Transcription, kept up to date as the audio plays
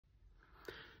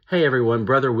Hey everyone,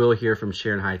 Brother Will here from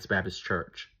Sharon Heights Baptist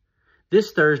Church.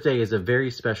 This Thursday is a very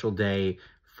special day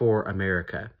for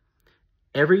America.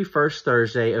 Every first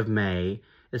Thursday of May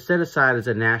is set aside as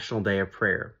a national day of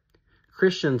prayer.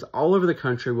 Christians all over the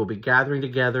country will be gathering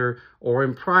together or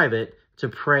in private to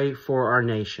pray for our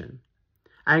nation.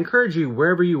 I encourage you,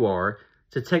 wherever you are,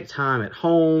 to take time at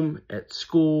home, at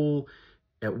school,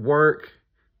 at work,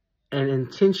 and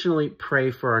intentionally pray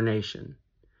for our nation.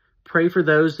 Pray for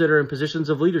those that are in positions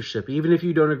of leadership, even if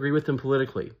you don't agree with them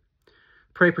politically.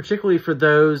 Pray particularly for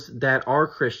those that are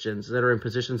Christians that are in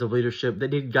positions of leadership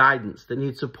that need guidance, that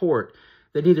need support,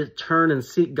 that need to turn and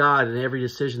seek God in every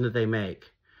decision that they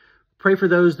make. Pray for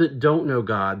those that don't know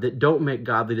God, that don't make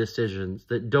godly decisions,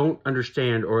 that don't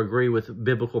understand or agree with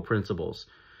biblical principles.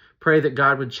 Pray that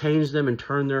God would change them and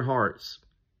turn their hearts.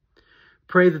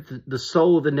 Pray that the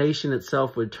soul of the nation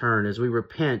itself would turn as we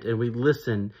repent and we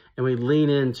listen and we lean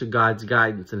into God's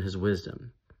guidance and his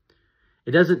wisdom.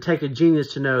 It doesn't take a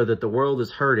genius to know that the world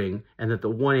is hurting and that the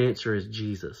one answer is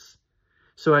Jesus.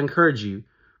 So I encourage you,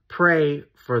 pray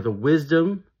for the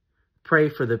wisdom, pray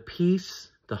for the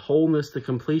peace, the wholeness, the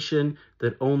completion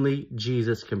that only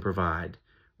Jesus can provide.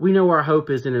 We know our hope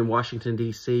isn't in Washington,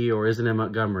 D.C. or isn't in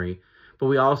Montgomery, but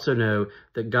we also know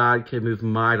that God can move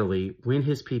mightily when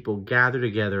his people gather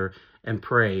together and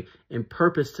pray in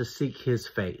purpose to seek his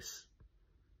face.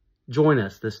 Join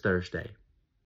us this Thursday.